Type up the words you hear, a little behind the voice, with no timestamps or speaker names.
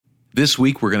This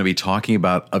week, we're going to be talking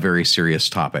about a very serious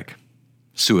topic,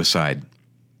 suicide.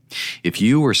 If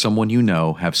you or someone you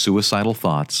know have suicidal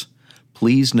thoughts,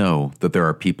 please know that there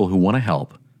are people who want to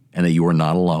help and that you are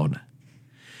not alone.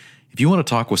 If you want to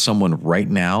talk with someone right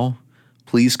now,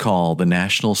 please call the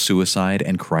National Suicide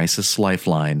and Crisis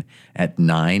Lifeline at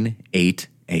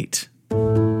 988.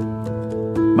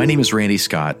 My name is Randy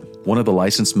Scott, one of the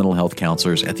licensed mental health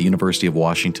counselors at the University of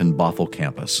Washington Bothell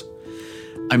campus.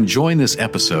 I'm joined this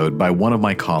episode by one of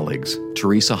my colleagues,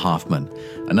 Teresa Hoffman,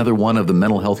 another one of the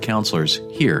mental health counselors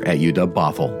here at UW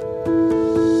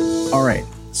Bothell. All right,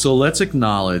 so let's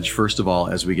acknowledge, first of all,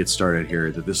 as we get started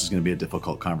here, that this is going to be a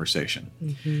difficult conversation.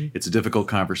 Mm-hmm. It's a difficult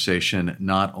conversation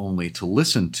not only to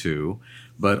listen to,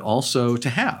 but also to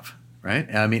have, right?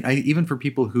 I mean, even for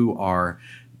people who are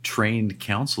trained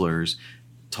counselors,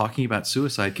 talking about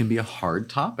suicide can be a hard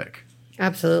topic.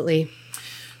 Absolutely.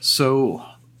 So,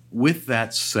 with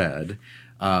that said,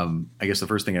 I guess the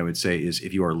first thing I would say is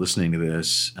if you are listening to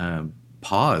this,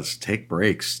 pause, take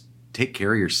breaks, take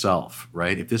care of yourself,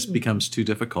 right? If this becomes too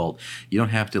difficult, you don't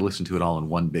have to listen to it all in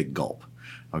one big gulp,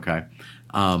 okay?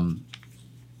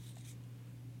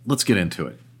 Let's get into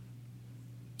it.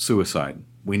 Suicide.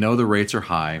 We know the rates are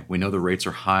high. We know the rates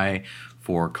are high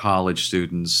for college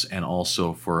students and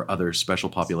also for other special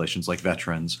populations like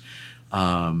veterans.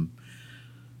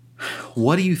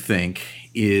 What do you think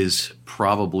is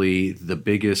probably the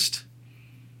biggest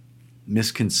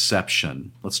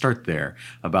misconception, let's start there,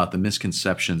 about the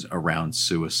misconceptions around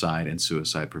suicide and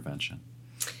suicide prevention?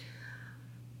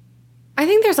 I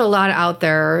think there's a lot out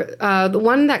there. The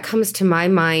one that comes to my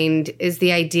mind is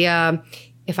the idea,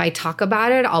 if I talk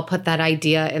about it, I'll put that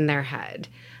idea in their head.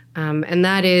 And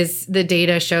that is, the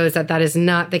data shows that is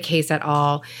not the case at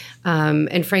all.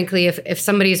 And frankly, if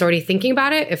somebody's already thinking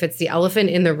about it, if it's the elephant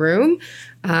in the room,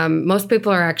 most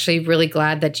people are actually really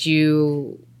glad that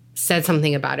you said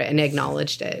something about it and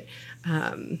acknowledged it.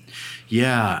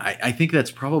 I think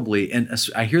that's probably, and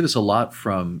I hear this a lot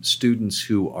from students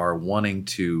who are wanting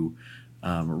to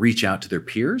reach out to their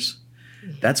peers.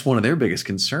 That's one of their biggest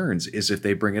concerns is if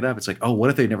they bring it up, it's like, oh, what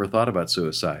if they never thought about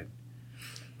suicide?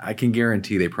 I can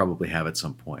guarantee they probably have at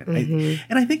some point. Mm-hmm.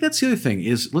 And I think that's the other thing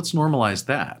is let's normalize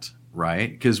that, right?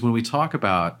 Because when we talk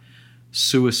about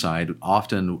suicide,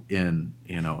 often in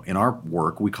our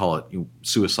work, we call it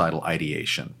suicidal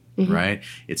ideation, mm-hmm. right?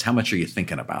 It's how much are you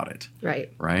thinking about it,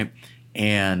 right?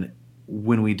 And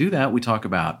when we do that, we talk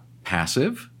about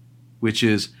passive, which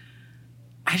is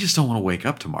I just don't want to wake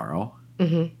up tomorrow,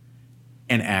 mm-hmm.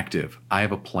 and active. I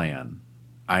have a plan.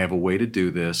 I have a way to do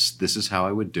this. This is how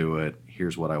I would do it.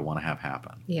 Here's what I want to have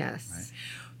happen. Yes. Right?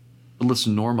 But let's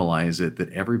normalize it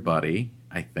that everybody,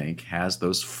 I think, has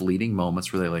those fleeting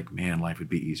moments where they're like, man, life would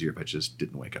be easier if I just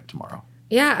didn't wake up tomorrow.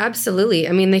 Yeah, absolutely.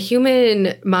 I mean, the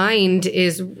human mind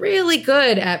is really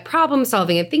good at problem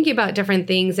solving and thinking about different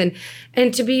things.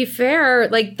 And to be fair,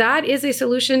 like that is a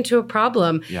solution to a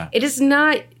problem. Yeah. It is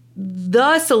not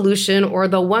the solution or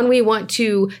the one we want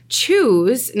to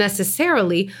choose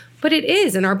necessarily, but it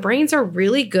is, and our brains are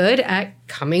really good at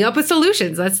coming up with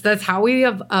solutions. That's how we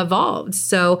have evolved.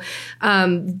 So a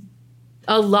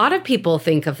lot of people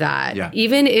think of that,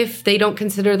 even if they don't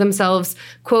consider themselves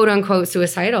quote unquote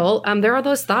suicidal. There are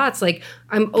those thoughts like,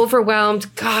 I'm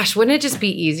overwhelmed. Gosh, wouldn't it just be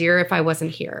easier if I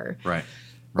wasn't here? Right.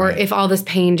 Or if all this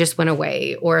pain just went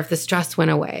away, or if the stress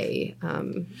went away.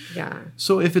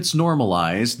 So if it's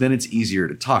normalized, then it's easier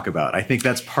to talk about. I think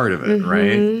that's part of it, mm-hmm,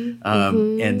 right?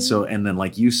 Mm-hmm. And then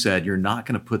like you said, you're not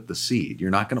going to put the seed.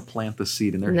 You're not going to plant the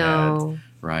seed in their head,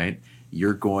 right?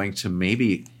 You're going to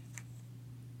maybe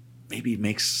it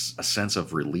makes a sense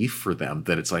of relief for them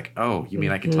that it's like, oh, you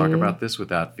mean I can talk about this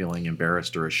without feeling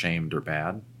embarrassed or ashamed or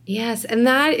bad? Yes, and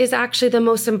that is actually the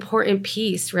most important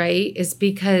piece, right? Is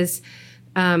because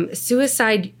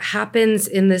suicide happens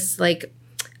in this like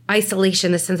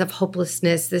isolation, this sense of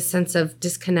hopelessness, this sense of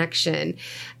disconnection.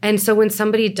 And so when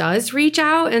somebody does reach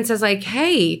out and says like,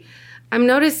 hey, I'm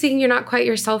noticing you're not quite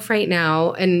yourself right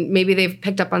now, and maybe they've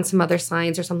picked up on some other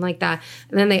signs or something like that,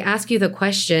 and then they ask you the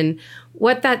question,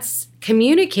 what that's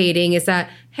communicating is that,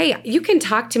 hey, you can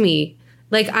talk to me.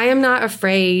 Like, I am not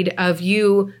afraid of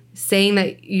you saying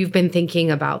that you've been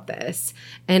thinking about this,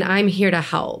 and I'm here to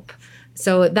help.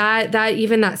 So that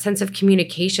even that sense of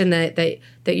communication that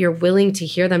you're willing to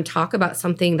hear them talk about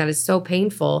something that is so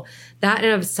painful, that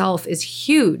in of itself is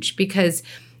huge, because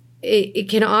it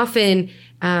can often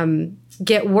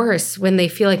get worse when they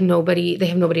feel like they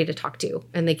have nobody to talk to,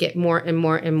 and they get more and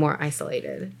more and more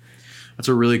isolated. That's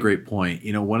a really great point.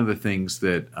 You know, one of the things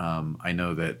that I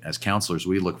know that as counselors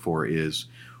we look for is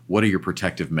what are your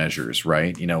protective measures,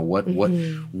 right?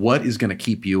 What is going to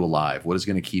keep you alive? What is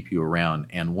going to keep you around?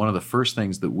 And one of the first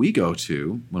things that we go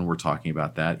to when we're talking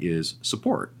about that is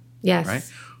support. Yes. Right?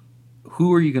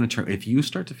 Who are you going to turn? If you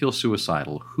start to feel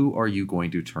suicidal, who are you going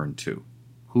to turn to?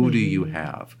 Who do you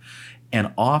have?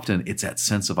 And often it's that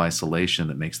sense of isolation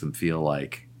that makes them feel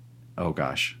like, oh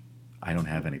gosh, I don't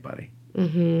have anybody.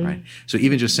 Right? So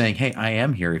even just saying, hey, I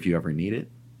am here if you ever need it,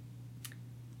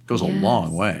 goes a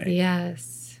long way.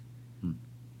 Yes.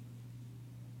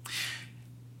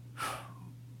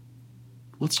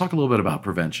 Let's talk a little bit about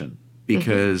prevention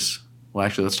because, well,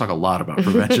 actually, let's talk a lot about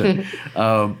prevention.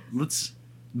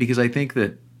 Because I think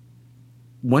that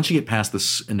once you get past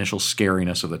this initial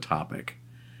scariness of the topic,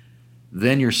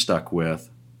 then you're stuck with,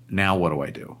 now what do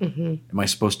I do? Am I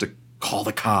supposed to call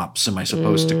the cops? Am I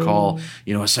supposed to call,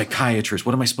 a psychiatrist?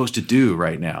 What am I supposed to do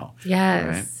right now? Yes.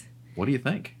 Right? What do you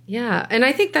think? Yeah. And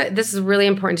I think that this is really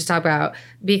important to talk about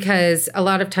because a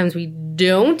lot of times we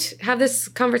don't have this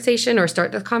conversation or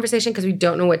start the conversation because we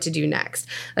don't know what to do next.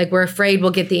 Like we're afraid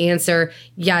we'll get the answer,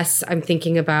 yes, I'm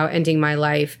thinking about ending my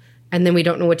life. And then we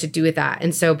don't know what to do with that.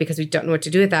 And so because we don't know what to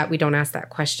do with that, we don't ask that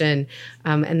question.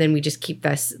 And then we just keep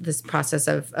this process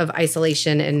of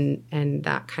isolation and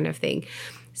that kind of thing.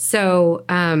 So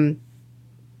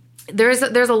there's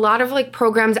a lot of like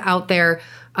programs out there,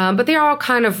 but they all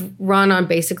kind of run on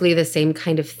basically the same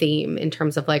kind of theme in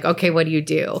terms of like, okay, what do you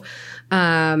do?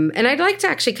 And I'd like to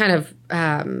actually kind of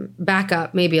back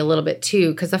up maybe a little bit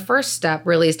too, because the first step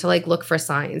really is to like look for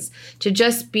signs, to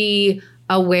just be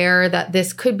aware that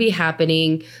this could be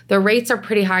happening. The rates are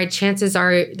pretty high. Chances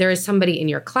are there is somebody in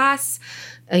your class,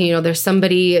 there's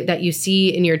somebody that you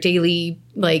see in your daily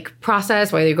like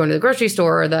process, whether you're going to the grocery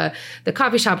store or the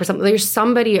coffee shop or something. There's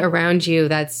somebody around you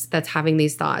that's having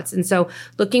these thoughts. And so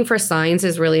looking for signs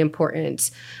is really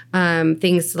important.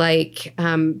 Things like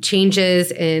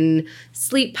changes in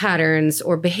sleep patterns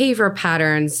or behavior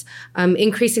patterns,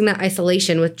 increasing that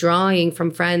isolation, withdrawing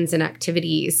from friends and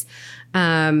activities,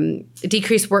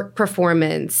 decreased work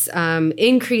performance,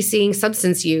 increasing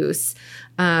substance use,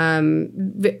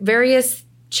 various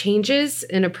changes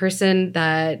in a person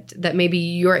that maybe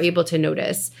you're able to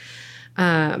notice.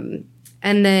 And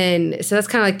then, so that's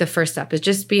kind of like the first step is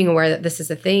just being aware that this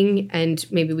is a thing and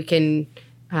maybe we can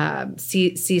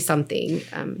see something.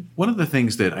 One of the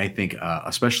things that I think,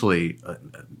 especially,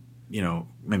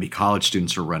 maybe college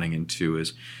students are running into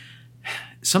is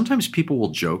sometimes people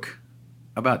will joke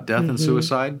about death and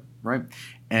suicide, right?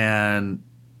 And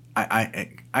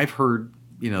I've heard,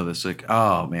 this like,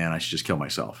 oh man, I should just kill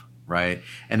myself, right?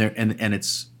 And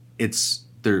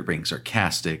they're being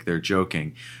sarcastic, they're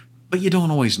joking, but you don't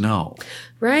always know.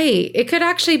 Right. It could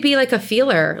actually be like a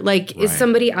feeler. Like, is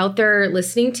somebody out there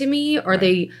listening to me? Are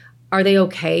they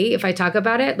okay if I talk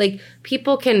about it? Like,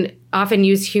 people can often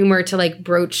use humor to like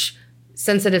broach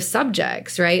sensitive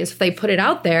subjects, right? And so if they put it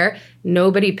out there,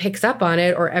 nobody picks up on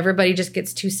it or everybody just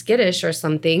gets too skittish or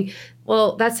something.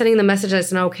 Well, that's sending the message that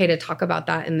it's not okay to talk about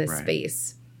that in this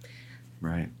space.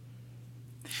 Right.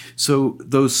 So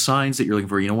those signs that you're looking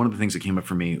for, one of the things that came up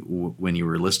for me when you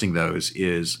were listing those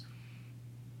is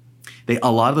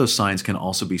a lot of those signs can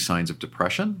also be signs of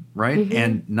depression, right?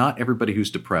 And not everybody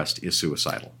who's depressed is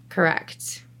suicidal.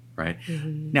 Correct. Right?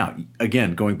 Now,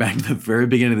 again, going back to the very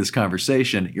beginning of this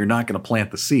conversation, you're not going to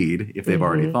plant the seed if they've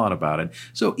already thought about it.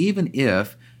 So even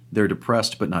if they're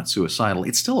depressed but not suicidal,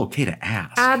 it's still okay to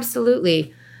ask.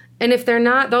 Absolutely. And if they're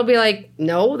not, they'll be like,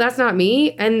 no, that's not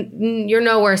me. And you're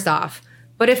no worse off.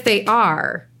 But if they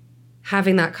are,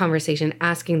 having that conversation,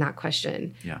 asking that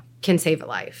question can save a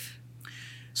life.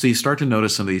 So you start to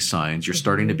notice some of these signs. You're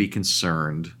starting to be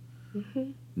concerned.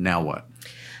 Now what?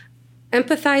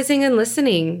 Empathizing and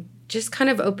listening, just kind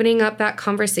of opening up that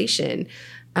conversation.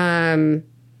 Things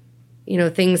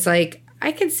like,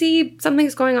 I can see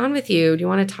something's going on with you. Do you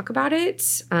want to talk about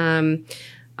it?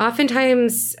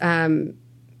 Oftentimes,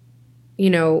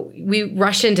 we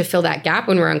rush in to fill that gap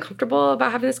when we're uncomfortable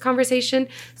about having this conversation.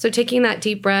 So taking that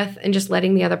deep breath and just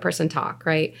letting the other person talk,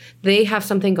 right? They have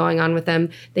something going on with them.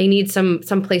 They need some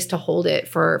place to hold it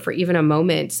for even a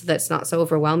moment so that's not so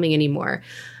overwhelming anymore.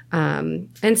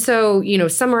 And so,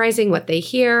 summarizing what they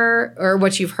hear or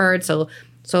what you've heard. So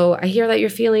I hear that you're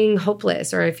feeling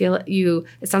hopeless, or it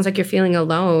sounds like you're feeling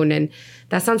alone. And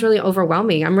that sounds really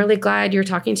overwhelming. I'm really glad you're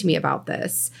talking to me about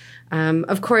this.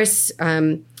 Of course,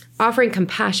 offering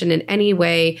compassion in any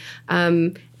way,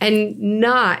 and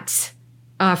not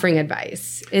offering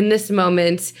advice in this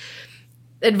moment.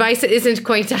 Advice isn't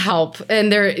going to help,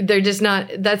 and they're just not.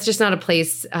 That's just not a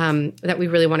place that we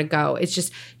really want to go. It's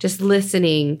just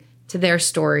listening to their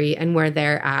story and where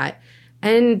they're at,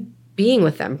 and being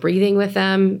with them, breathing with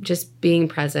them, just being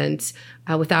present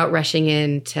without rushing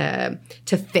in to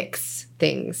fix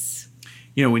things.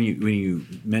 You know, when you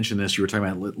mentioned this, you were talking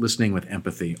about listening with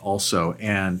empathy also.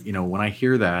 And, you know, when I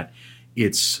hear that,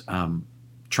 it's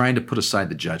trying to put aside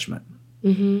the judgment,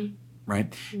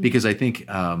 right? Because I think,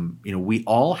 you know, we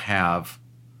all have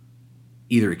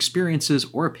either experiences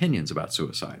or opinions about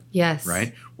suicide. Yes.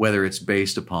 Right? Whether it's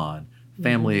based upon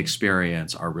family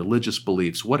experience, our religious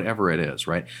beliefs, whatever it is,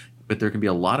 right? But there can be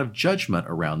a lot of judgment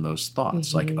around those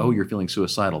thoughts. Like, oh, you're feeling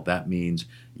suicidal. That means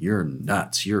you're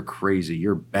nuts, you're crazy,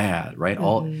 you're bad, right?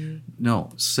 No,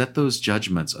 set those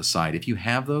judgments aside. If you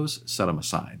have those, set them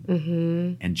aside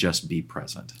and just be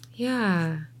present.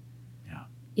 Yeah.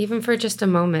 Even for just a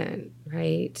moment,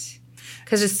 right?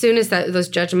 Because as soon as those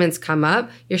judgments come up,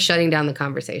 you're shutting down the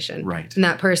conversation. Right. And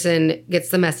that person gets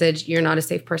the message, you're not a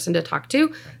safe person to talk to.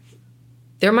 Right.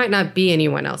 There might not be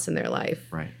anyone else in their life.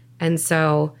 Right. And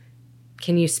so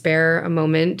can you spare a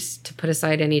moment to put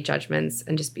aside any judgments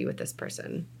and just be with this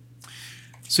person?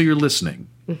 So you're listening,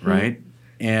 right?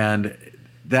 And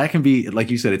that can be, like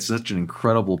you said, it's such an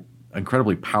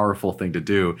incredibly powerful thing to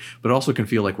do, but it also can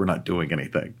feel like we're not doing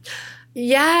anything.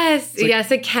 Yes. Like,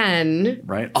 yes, it can.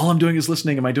 Right. All I'm doing is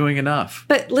listening. Am I doing enough?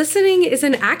 But listening is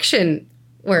an action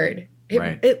word.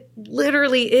 It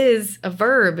literally is a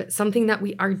verb, something that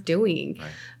we are doing.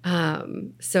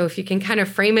 Right. So if you can kind of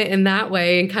frame it in that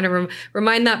way and kind of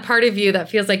remind that part of you that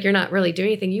feels like you're not really doing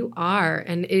anything, you are.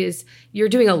 And you're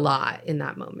doing a lot in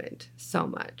that moment. So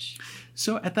much.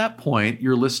 So at that point,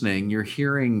 you're listening, you're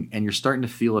hearing, and you're starting to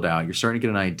feel it out. You're starting to get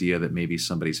an idea that maybe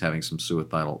somebody's having some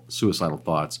suicidal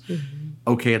thoughts.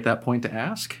 Okay at that point to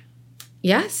ask?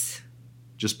 Yes.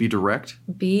 Just be direct?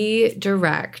 Be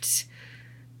direct.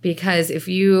 Because if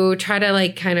you try to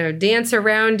like kind of dance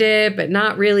around it, but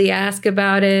not really ask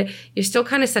about it, you're still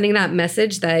kind of sending that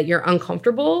message that you're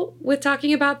uncomfortable with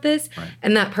talking about this. Right.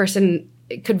 And that person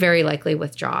could very likely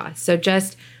withdraw. So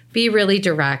just be really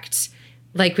direct.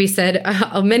 Like we said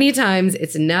many times,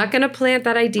 it's not going to plant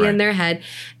that idea in their head.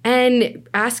 And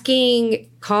asking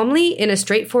calmly in a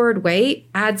straightforward way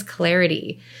adds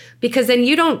clarity. Because then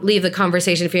you don't leave the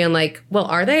conversation feeling like, well,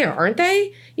 are they or aren't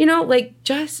they? You know, like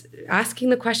just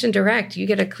asking the question direct, you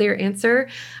get a clear answer,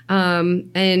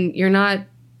 and you're not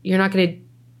going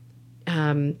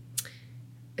to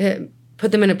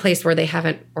put them in a place where they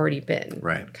haven't already been,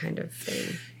 right? Kind of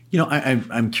thing. You know,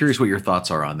 I'm curious what your thoughts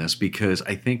are on this, because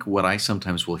I think what I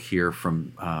sometimes will hear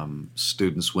from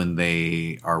students when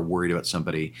they are worried about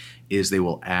somebody is they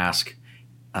will ask,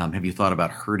 "Have you thought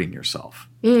about hurting yourself?"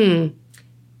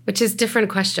 Which is a different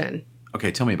question. Okay,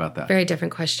 tell me about that. Very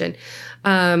different question.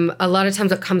 A lot of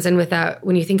times what comes in with that,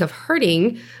 when you think of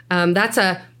hurting, that's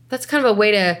kind of a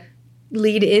way to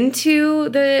lead into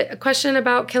the question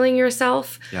about killing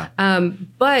yourself. Yeah.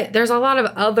 But there's a lot of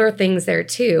other things there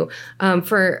too.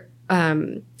 For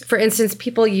instance,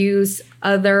 people use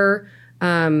other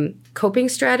coping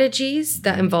strategies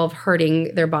that involve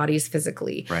hurting their bodies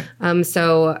physically. Right.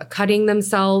 So cutting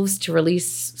themselves to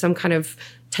release some kind of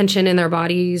tension in their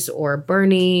bodies or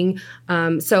burning.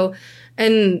 And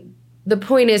the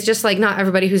point is, just like not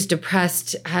everybody who's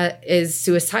depressed is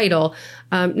suicidal,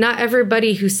 not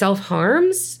everybody who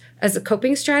self-harms as a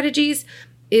coping strategies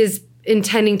is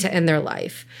intending to end their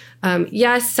life.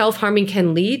 Yes, self-harming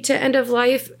can lead to end of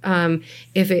life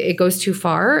if it goes too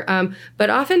far. But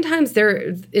oftentimes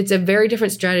it's a very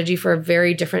different strategy for a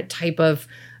very different type of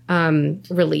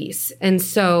release. And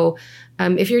so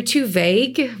if you're too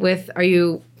vague with, are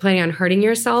you planning on hurting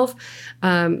yourself?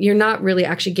 You're not really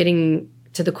actually getting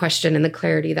to the question and the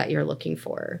clarity that you're looking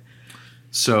for.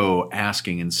 So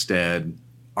asking instead,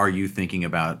 are you thinking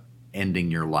about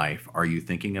ending your life? Are you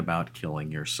thinking about killing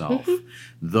yourself?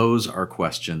 Those are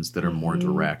questions that are more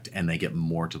direct, and they get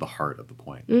more to the heart of the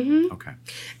point. Okay.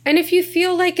 And if you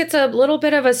feel like it's a little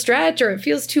bit of a stretch or it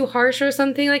feels too harsh or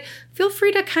something, like feel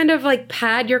free to kind of like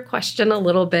pad your question a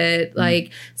little bit.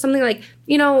 Like something like,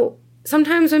 you know,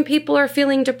 sometimes when people are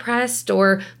feeling depressed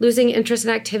or losing interest in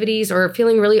activities or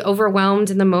feeling really overwhelmed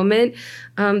in the moment,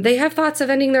 they have thoughts of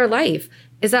ending their life.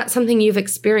 Is that something you've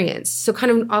experienced? So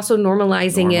kind of also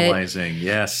normalizing it.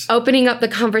 Yes. Opening up the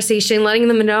conversation, letting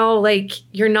them know, like,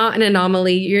 you're not an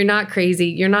anomaly. You're not crazy.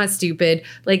 You're not stupid.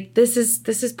 Like, this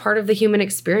is part of the human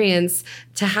experience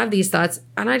to have these thoughts.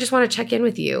 And I just want to check in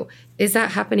with you. Is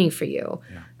that happening for you?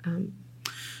 Yeah.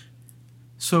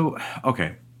 So,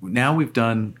 okay. Now we've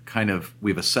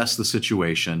assessed the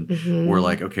situation. We're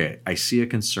like, okay, I see a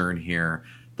concern here.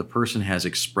 The person has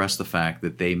expressed the fact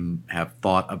that they have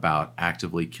thought about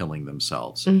actively killing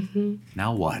themselves.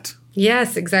 Now what?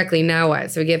 Yes, exactly. Now what?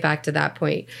 So we get back to that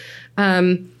point.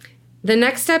 The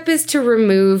next step is to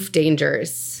remove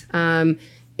dangers.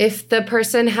 If the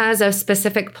person has a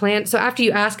specific plan, so after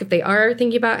you ask if they are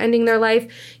thinking about ending their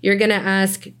life, you're going to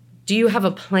ask, do you have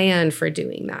a plan for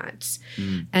doing that?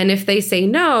 And if they say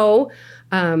no,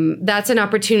 that's an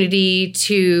opportunity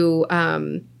to,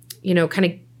 kind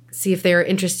of see if they're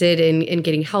interested in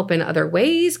getting help in other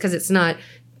ways, because it's not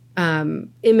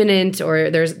imminent,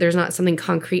 or there's not something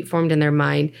concrete formed in their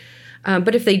mind.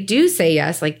 But if they do say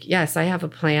yes, like, yes, I have a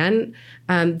plan,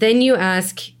 then you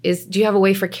ask, do you have a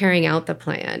way for carrying out the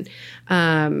plan?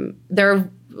 There are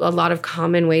a lot of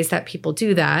common ways that people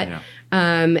do that. Yeah.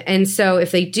 And so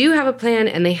if they do have a plan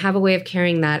and they have a way of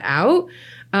carrying that out,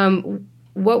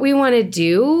 what we want to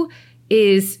do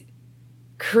is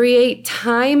create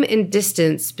time and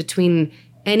distance between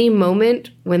any moment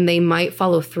when they might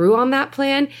follow through on that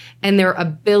plan and their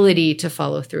ability to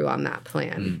follow through on that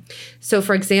plan. So,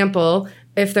 for example,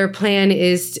 if their plan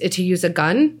is to use a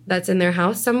gun that's in their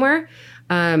house somewhere,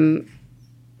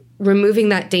 removing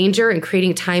that danger and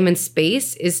creating time and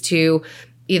space is to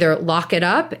either lock it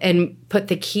up and put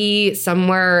the key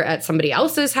somewhere at somebody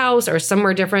else's house or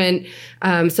somewhere different,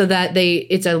 so that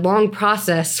it's a long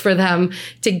process for them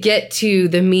to get to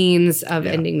the means of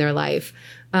ending their life.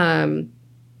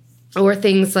 Or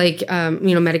things like,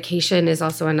 medication is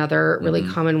also another really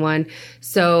common one.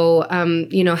 So,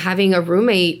 having a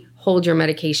roommate hold your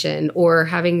medication, or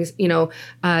having,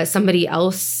 somebody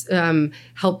else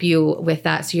help you with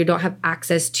that, so you don't have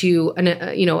access to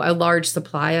a large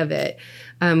supply of it,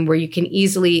 where you can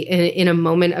easily, in a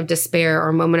moment of despair or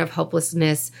a moment of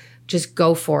hopelessness, just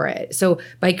go for it. So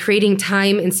by creating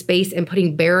time and space and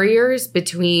putting barriers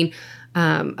between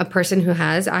a person who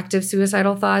has active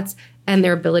suicidal thoughts and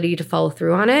their ability to follow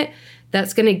through on it,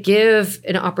 that's going to give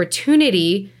an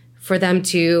opportunity for them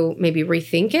to maybe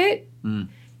rethink it,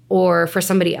 or for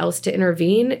somebody else to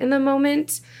intervene in the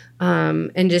moment,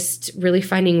 and just really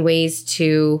finding ways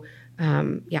to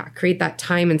create that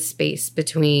time and space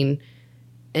between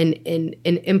an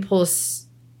impulse,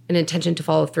 an intention to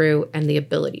follow through, and the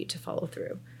ability to follow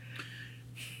through.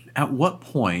 At what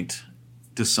point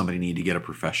does somebody need to get a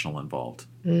professional involved?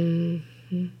 I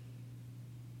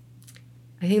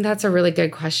think that's a really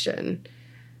good question.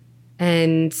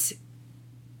 And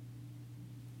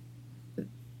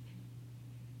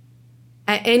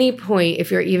at any point, if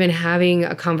you're even having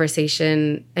a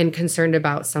conversation and concerned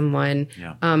about someone,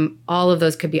 all of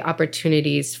those could be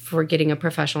opportunities for getting a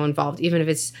professional involved, even if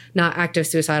it's not active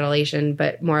suicidalation,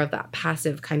 but more of that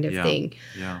passive kind of thing.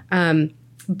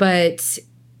 But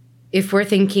if we're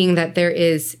thinking that there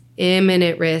is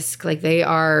imminent risk, like they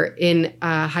are in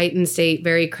a heightened state,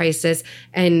 very crisis,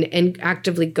 and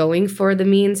actively going for the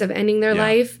means of ending their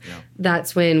life,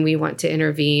 that's when we want to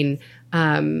intervene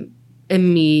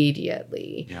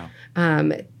immediately.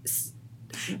 And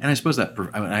I suppose that,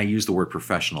 I use the word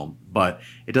professional, but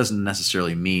it doesn't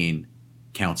necessarily mean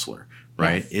counselor,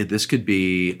 right? Yes. This could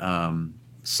be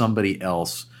somebody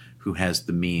else who has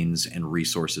the means and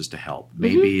resources to help.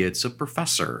 Maybe it's a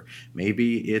professor.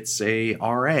 Maybe it's a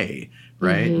RA,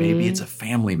 right? Maybe it's a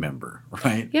family member,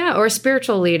 right? Yeah, or a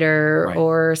spiritual leader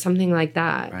or something like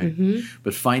that. Right.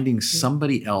 But finding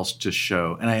somebody else to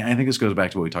show, and I think this goes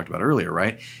back to what we talked about earlier,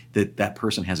 right? That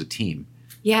person has a team.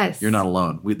 Yes. You're not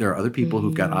alone. There are other people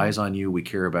who've got eyes on you. We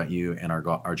care about you, and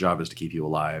our job is to keep you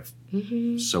alive.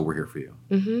 So we're here for you.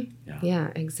 Yeah,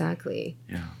 exactly.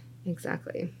 Yeah.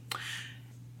 Exactly.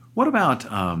 What about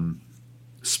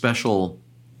special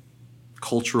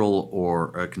cultural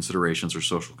or considerations or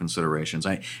social considerations?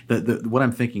 What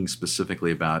I'm thinking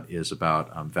specifically about is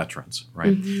about veterans,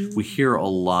 right? We hear a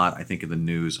lot, I think, in the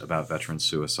news about veteran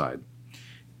suicide.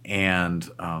 And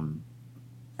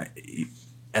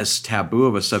as taboo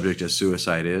of a subject as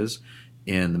suicide is,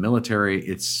 in the military,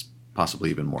 it's possibly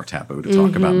even more taboo to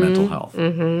talk about mental health.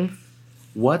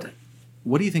 What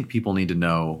do you think people need to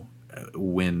know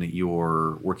when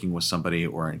you're working with somebody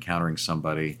or encountering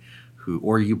somebody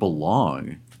or you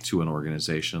belong to an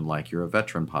organization like you're a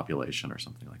veteran population or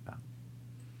something like that?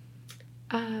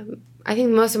 I think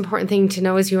the most important thing to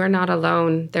know is you are not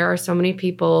alone. There are so many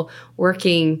people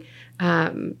working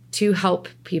to help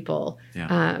people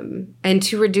and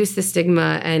to reduce the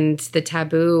stigma and the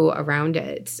taboo around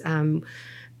it.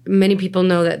 Many people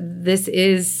know that this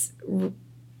is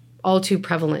all too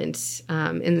prevalent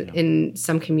in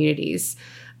some communities.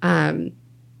 And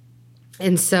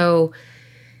so,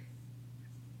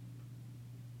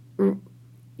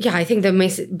 Yeah, I think the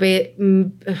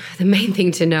main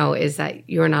thing to know is that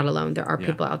you're not alone. There are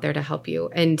people out there to help you.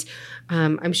 And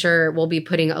I'm sure we'll be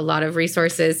putting a lot of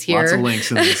resources here. Lots of links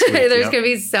in this week. There's going to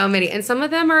be so many. And some of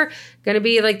them are going to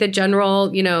be like the general,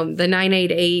 the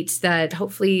 988 that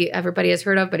hopefully everybody has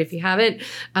heard of. But if you haven't,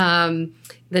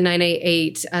 the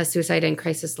 988 Suicide and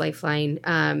Crisis Lifeline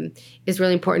is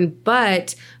really important.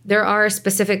 But there are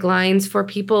specific lines for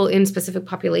people in specific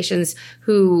populations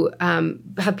who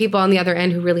have people on the other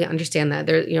end who really understand that.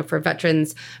 There, for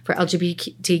veterans, for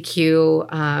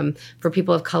LGBTQ, for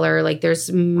people of color, like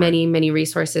there's many, many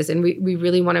resources. And we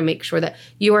really want to make sure that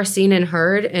you are seen and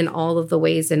heard in all of the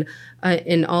ways and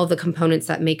in all the components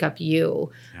that make up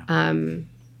you.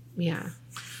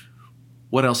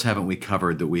 What else haven't we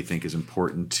covered that we think is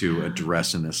important to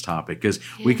address in this topic? Because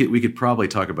we could probably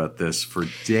talk about this for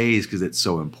days because it's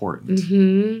so important.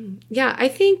 Mm-hmm. Yeah, I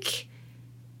think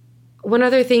one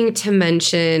other thing to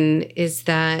mention is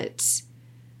that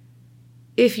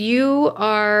if you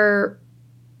are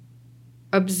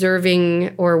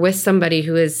observing or with somebody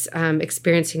who is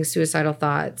experiencing suicidal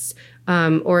thoughts,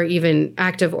 or even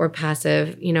active or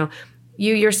passive,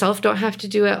 you yourself don't have to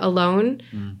do it alone,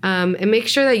 and make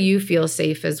sure that you feel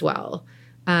safe as well.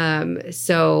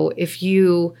 So if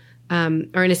you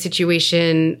are in a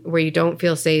situation where you don't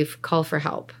feel safe, call for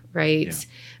help, right?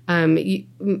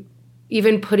 Yeah.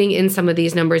 Even putting in some of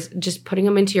these numbers, just putting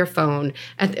them into your phone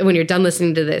when you're done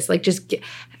listening to this, like just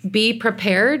be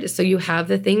prepared so you have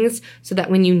the things so that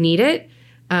when you need it,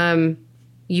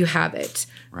 you have it.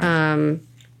 Right.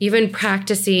 Even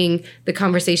practicing the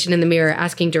conversation in the mirror,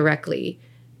 asking directly.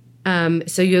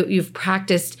 So you've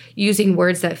practiced using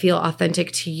words that feel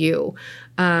authentic to you.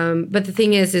 But the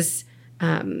thing is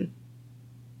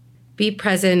be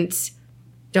present.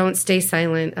 Don't stay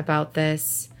silent about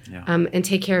this. Yeah. And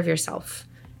take care of yourself.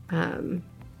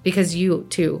 Because you,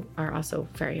 too, are also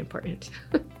very important.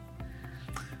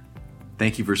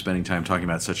 Thank you for spending time talking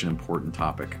about such an important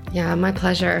topic. Yeah, my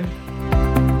pleasure.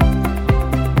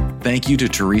 Thank you to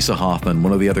Teresa Hoffman,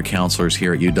 one of the other counselors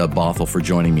here at UW Bothell, for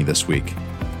joining me this week.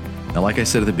 Now, like I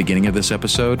said at the beginning of this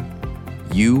episode,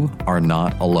 you are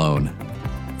not alone.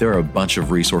 There are a bunch of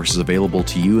resources available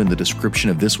to you in the description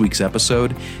of this week's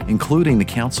episode, including the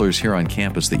counselors here on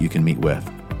campus that you can meet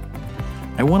with.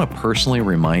 I want to personally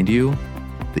remind you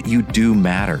that you do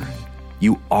matter.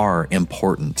 You are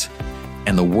important.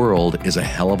 And the world is a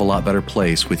hell of a lot better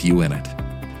place with you in it.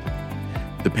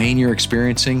 The pain you're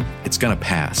experiencing, it's going to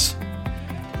pass.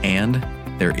 And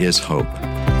there is hope.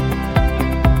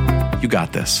 You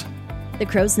got this. The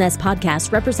Crow's Nest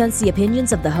podcast represents the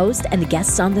opinions of the host and the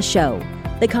guests on the show.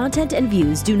 The content and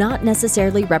views do not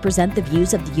necessarily represent the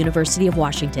views of the University of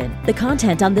Washington. The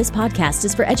content on this podcast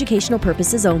is for educational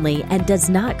purposes only and does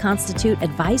not constitute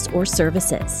advice or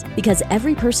services. Because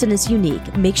every person is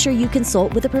unique, make sure you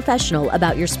consult with a professional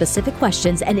about your specific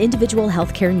questions and individual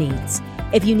healthcare needs.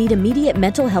 If you need immediate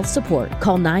mental health support,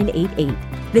 call 988.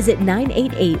 Visit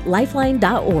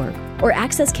 988lifeline.org or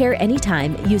access care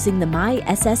anytime using the My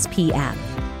SSP app.